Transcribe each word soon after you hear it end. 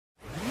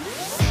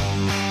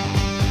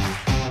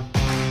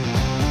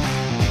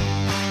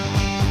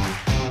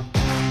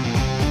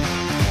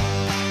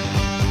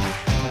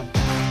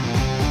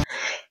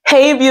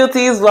Hey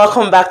beauties,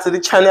 welcome back to the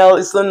channel.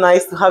 It's so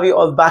nice to have you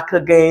all back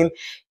again.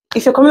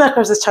 If you're coming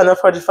across this channel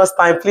for the first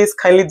time, please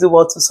kindly do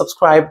well to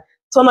subscribe,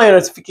 turn on your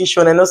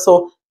notification, and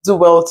also do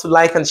well to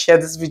like and share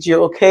this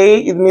video, okay?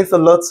 It means a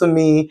lot to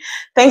me.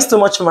 Thanks so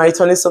much to my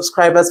returning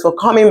subscribers for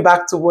coming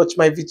back to watch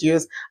my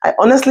videos. I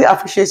honestly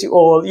appreciate you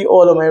all. You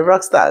all are my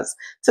rock stars.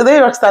 Today,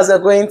 rock stars are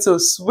going to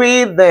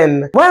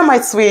Sweden. Where are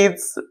my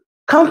Swedes?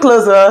 Come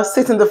closer,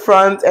 sit in the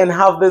front, and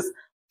have this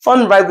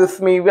fun ride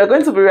with me. We are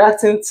going to be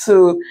reacting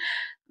to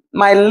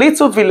my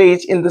little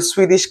village in the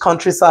Swedish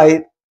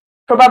countryside.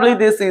 Probably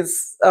this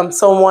is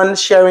someone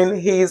sharing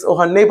his or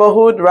her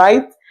neighborhood,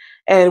 right?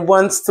 And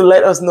wants to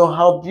let us know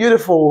how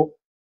beautiful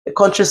the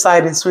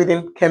countryside in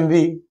Sweden can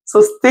be.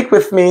 So stick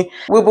with me.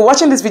 We'll be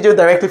watching this video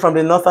directly from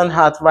the Northern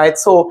Heart, right?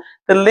 So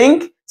the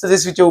link to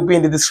this video will be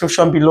in the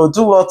description below.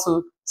 Do well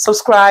to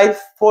subscribe,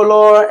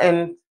 follow,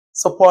 and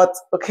support,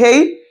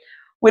 okay?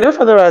 Without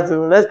further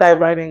ado, let's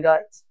dive right in,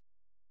 guys.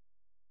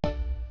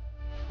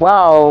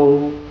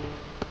 Wow.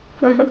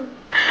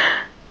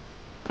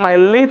 My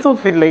little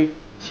village.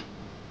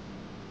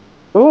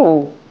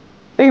 Oh,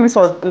 I think this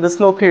was in the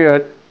snow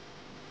period.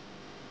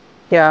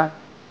 Yeah.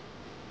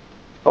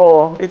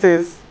 Oh, it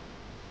is.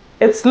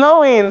 It's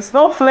snowing,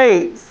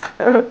 snowflakes.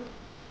 Hi,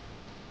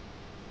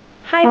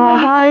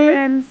 Hi.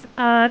 friends.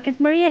 It's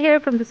Maria here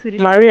from the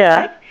Swedish Maria.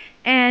 countryside.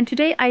 And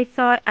today I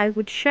thought I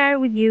would share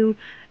with you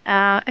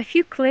a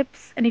few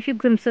clips and a few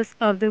glimpses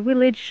of the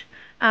village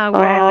where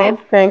I live.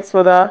 Thanks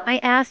for that. I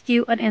asked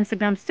you on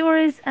Instagram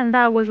stories, and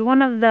that was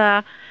one of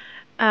the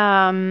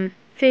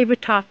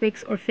favorite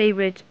topics or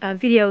favorite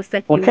videos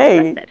that you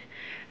requested.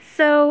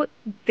 So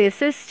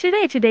this is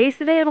today. Today's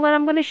the day of what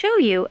I'm going to show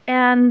you.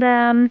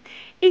 And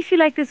if you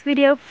like this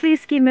video,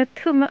 please give me a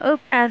thumb up,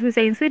 as we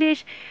say in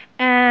Swedish,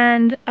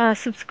 and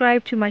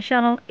subscribe to my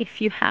channel if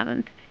you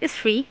haven't. It's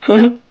free.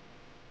 So,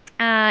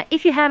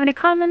 if you have any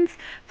comments,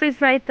 please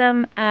write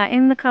them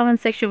in the comment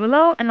section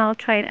below, and I'll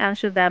try and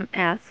answer them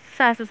as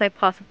fast as I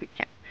possibly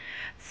can.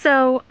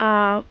 So,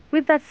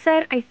 with that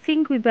said, I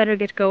think we better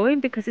get going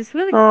because it's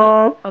really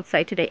cold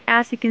outside today.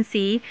 As you can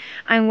see,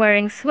 I'm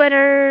wearing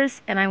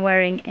sweaters and I'm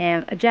wearing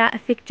a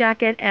thick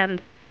jacket,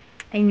 and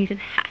I need a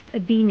hat, a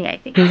beanie, I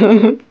think.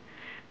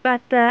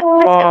 But let's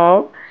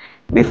go.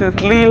 This is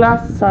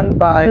Lila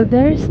Sandberg. So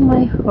there's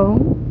my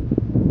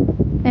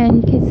home,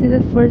 and you can see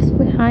the forest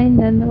behind,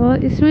 and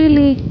it's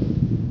really,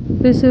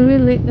 there's a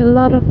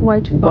lot of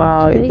white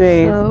fog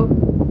today, so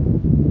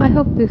I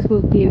hope this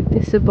will be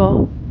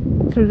visible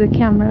through the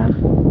camera.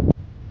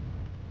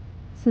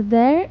 So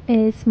there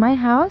is my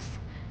house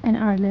and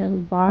our little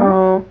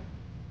bar.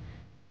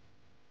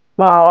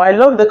 Wow, I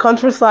love the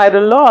countryside a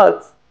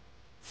lot.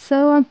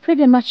 So I'm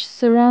pretty much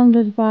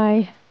surrounded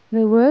by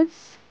the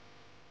woods.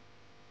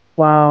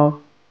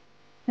 Wow.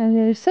 And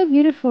they're so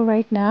beautiful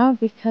right now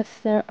because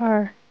there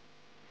are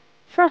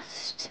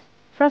frost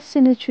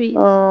in the trees.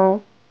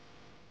 Oh.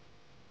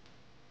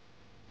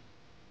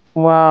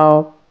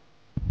 Wow.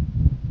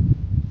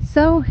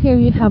 So here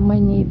you have my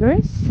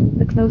neighbors,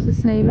 the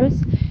closest neighbors.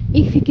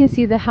 If you can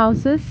see the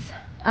houses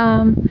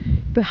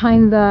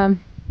behind the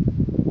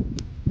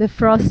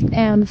frost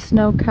and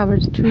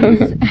snow-covered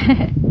trees.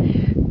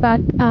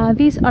 But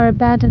these are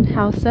abandoned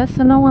houses,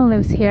 so no one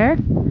lives here.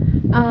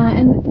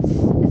 And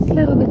it's a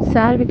little bit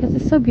sad because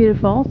it's so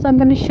beautiful. So I'm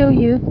going to show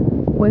you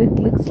what it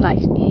looks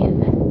like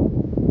in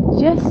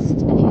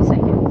just a few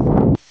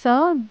seconds.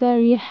 So there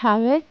you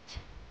have it.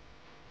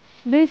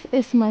 This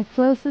is my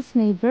closest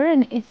neighbor,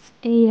 and it's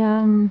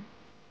an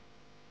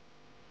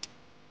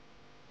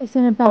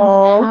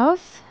abandoned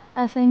house,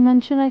 as I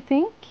mentioned, I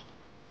think,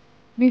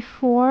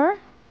 before.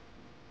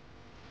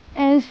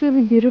 And it's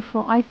really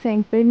beautiful, I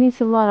think, but it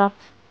needs a lot of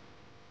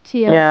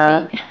TLC.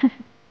 Yeah,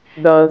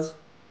 it does.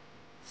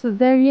 So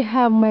there you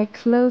have my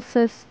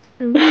closest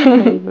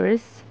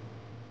neighbors.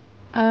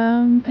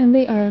 And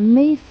they are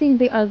amazing.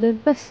 They are the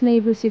best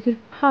neighbors you could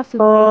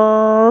possibly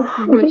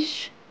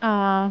wish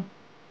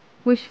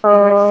for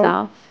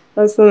yourself.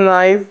 That's so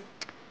nice.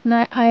 And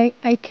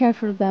I care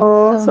for them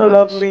so much.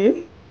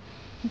 Lovely.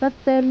 But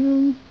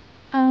then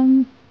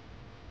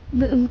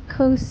little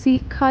cozy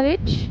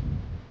cottage.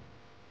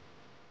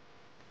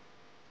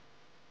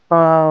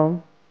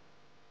 Wow.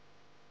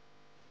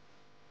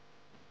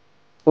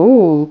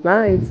 Oh,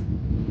 nice.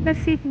 Let's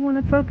see if you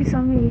want to focus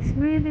on me. It's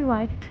really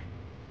white.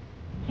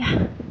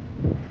 Yeah.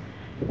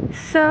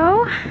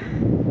 So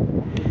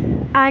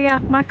I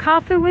got my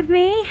coffee with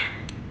me.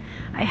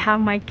 I have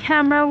my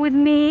camera with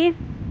me,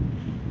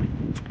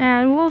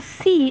 and we'll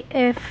see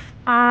if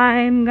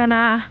I'm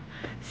gonna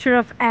sort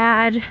of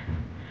add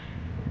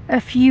a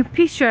few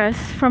pictures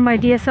from my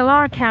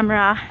DSLR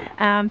camera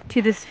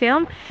to this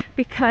film,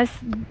 because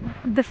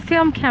the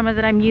film camera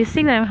that I'm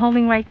using, that I'm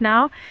holding right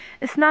now,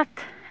 is not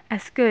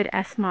as good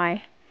as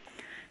my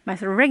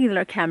sort of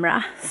regular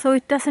camera, so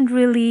it doesn't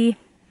really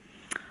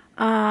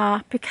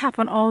pick up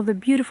on all the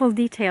beautiful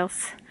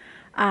details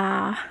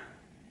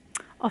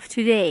of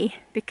today,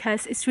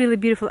 because it's really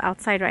beautiful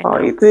outside right now.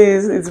 It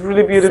is. It's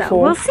really beautiful. So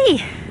we'll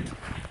see.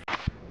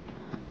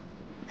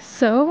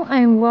 So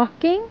I'm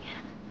walking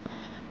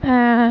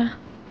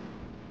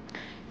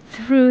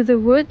through the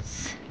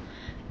woods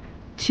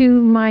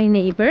to my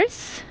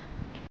neighbors.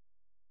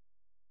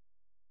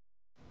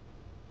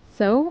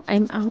 So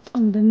I'm out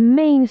on the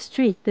main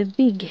street, the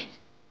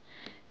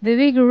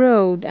big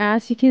road,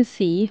 as you can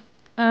see.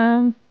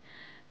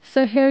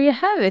 So here you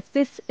have it.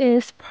 This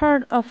is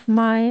part of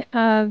my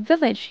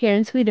village here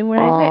in Sweden where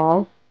I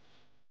live.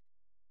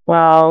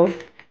 Wow.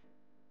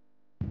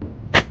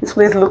 This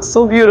place looks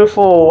so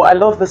beautiful. I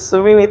love the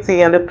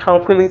serenity and the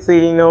tranquility,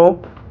 you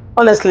know.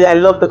 Honestly, I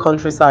love the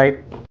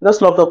countryside.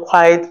 Just love the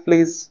quiet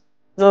place.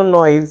 No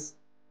noise.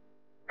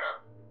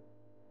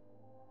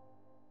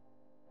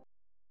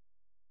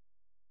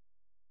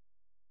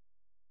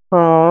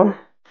 Oh.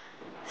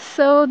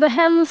 So the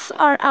hens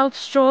are out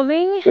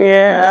strolling in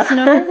Yeah. the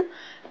snow,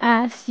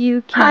 as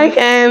you can Hi, see.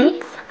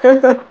 Ken.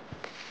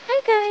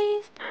 Hi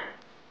guys.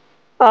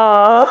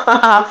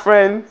 Oh,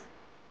 friends.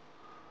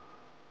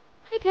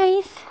 Hi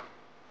guys.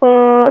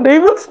 They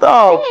even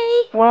stop.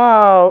 Hey.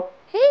 Wow.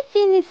 Hey,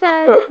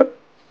 Finisad.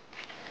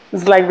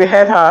 It's like they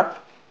had her.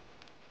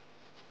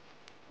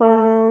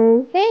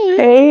 Hey.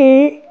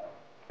 Hey.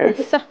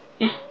 Jaså?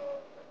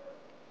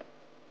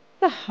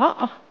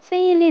 Jaha,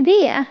 säger ni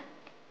det?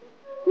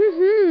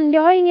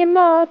 Jag har ingen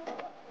mat.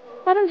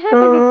 I don't have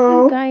any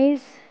food,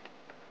 guys.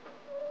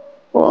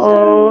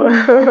 Wow.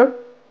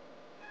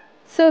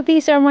 So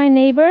these are my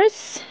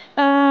neighbors.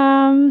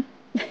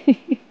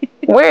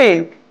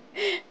 Wait.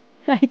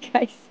 Hi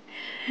guys.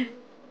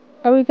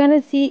 Are we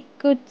gonna see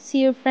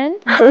your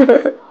friend?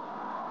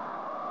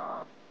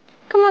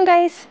 Come on,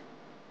 guys.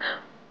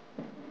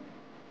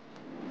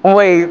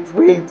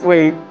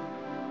 Wait.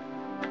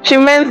 She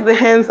meant the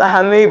hens are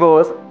her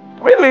neighbors.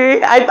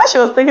 Really? I thought she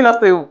was taking us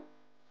to.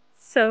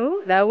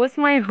 So that was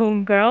my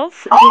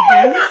homegirls, the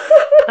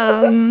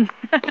Oh. hens.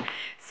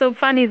 So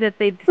funny that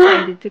they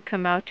decided to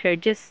come out here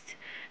just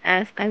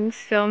as I was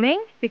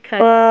filming,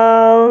 because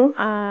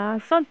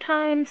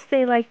sometimes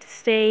they like to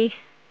stay,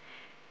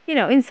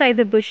 inside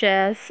the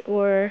bushes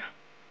or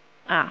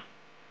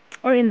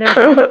in their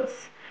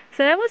house.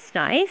 So that was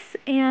nice.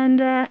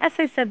 And as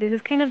I said, this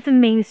is kind of the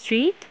main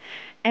street,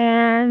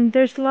 and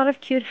there's a lot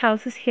of cute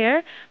houses here.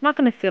 I'm not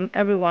gonna film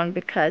everyone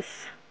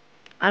because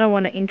I don't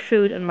want to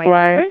intrude on my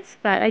neighbors,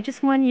 but I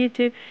just want you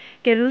to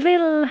get a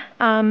little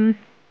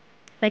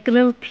like a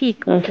little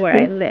peek of where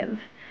I live.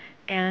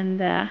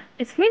 And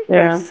it's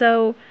winter,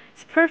 so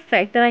it's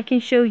perfect that I can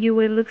show you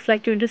what it looks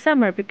like during the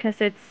summer, because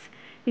it's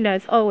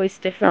always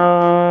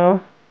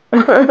different.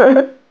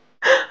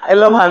 I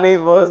love her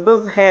neighbors.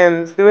 Those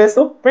hens, they were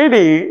so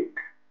pretty.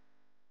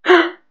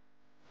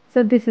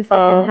 So this is the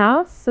hen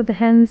house. So the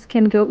hens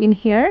can go in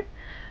here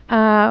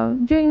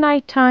during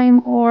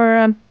nighttime,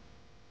 or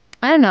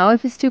I don't know,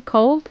 if it's too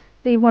cold,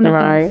 they want to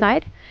be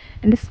inside.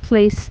 And this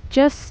place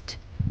just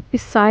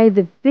beside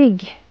the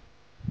big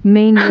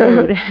main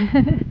road.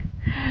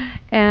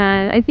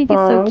 And I think it's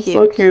so cute.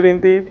 So cute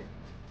indeed.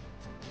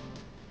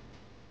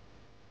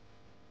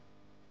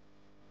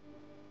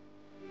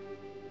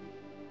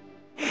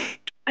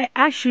 I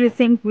actually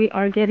think we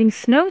are getting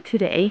snow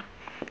today.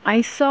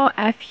 I saw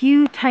a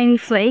few tiny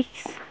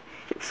flakes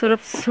sort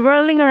of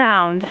swirling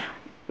around.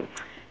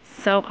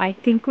 So I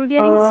think we're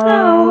getting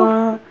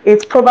snow.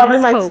 It's probably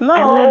like snow.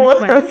 I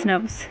love it when it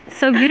snows.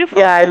 So beautiful.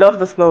 Yeah, I love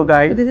the snow,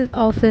 guys. So this is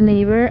also a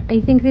neighbor.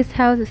 I think this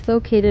house is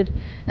located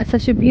at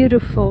such a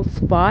beautiful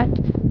spot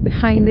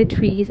behind the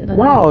trees. And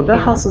wow, that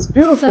house is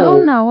beautiful.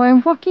 So now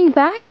I'm walking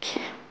back.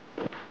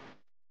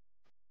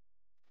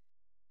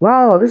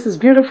 Wow, this is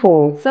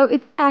beautiful. So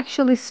it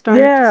actually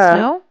started to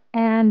snow,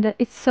 and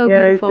it's so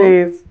beautiful. Yeah,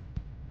 it is.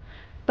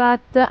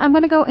 But I'm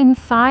gonna go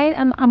inside,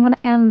 and I'm gonna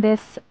end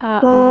this.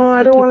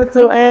 I don't want it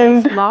to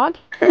end. Vlog.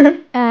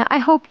 I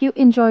hope you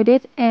enjoyed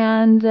it,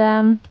 and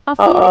I'll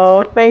see you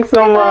next. Thanks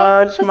so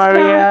much,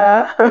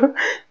 Maria.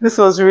 This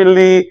was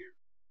really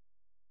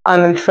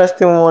an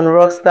interesting one,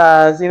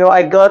 Rockstars.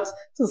 I got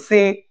to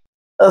see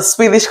a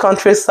Swedish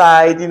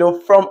countryside,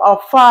 from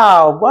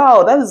afar.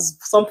 Wow, that is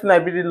something I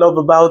really love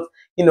about,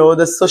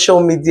 the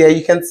social media.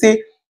 You can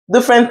see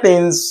different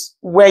things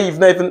where you've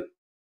not even,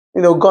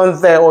 gone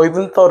there or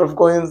even thought of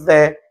going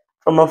there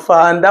from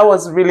afar. And that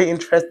was really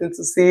interesting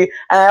to see.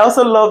 And I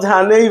also loved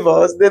her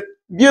neighbors, the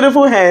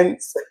beautiful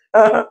hens.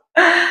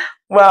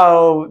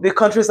 Wow, the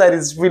countryside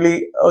is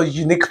really a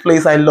unique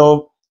place. I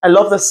love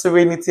the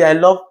serenity. I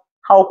love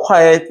how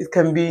quiet it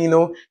can be.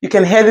 You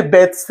can hear the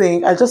birds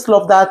sing. I just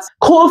love that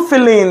cool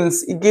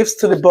feelings it gives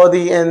to the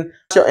body and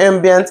your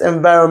ambient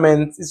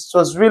environment. It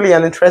was really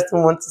an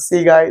interesting one to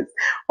see, guys.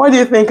 What do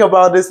you think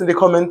about this in the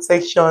comment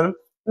section?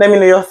 Let me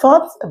know your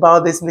thoughts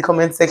about this in the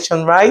comment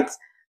section, right?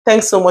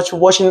 Thanks so much for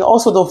watching.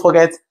 Also, don't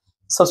forget,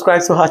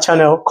 subscribe to our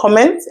channel,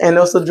 comment, and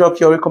also drop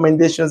your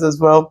recommendations as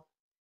well.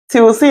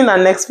 Till we'll see you in our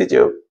next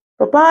video.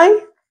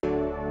 Bye-bye.